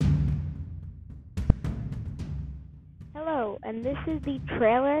and this is the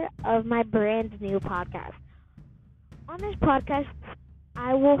trailer of my brand new podcast. On this podcast,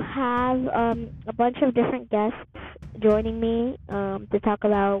 I will have a bunch of different guests joining me to talk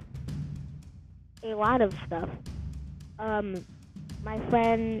about a lot of stuff. Um, my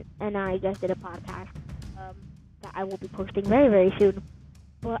friend and I just did a podcast that I will be posting very, very soon.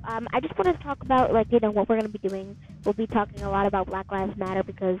 Well, I just want to talk about, what we're going to be doing. We'll be talking a lot about Black Lives Matter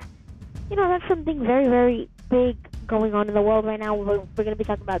because, that's something very, very big going on in the world right now. We're going to be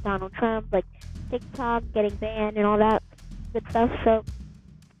talking about Donald Trump, like TikTok getting banned and all that good stuff. So,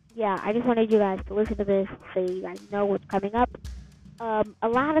 yeah, I just wanted you guys to listen to this so you guys know what's coming up. A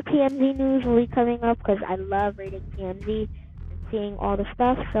lot of TMZ news will be coming up because I love reading TMZ and seeing all the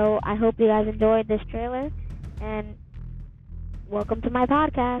stuff. So I hope you guys enjoyed this trailer, and welcome to my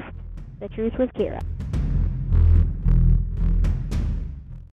podcast, The Truth with Keira.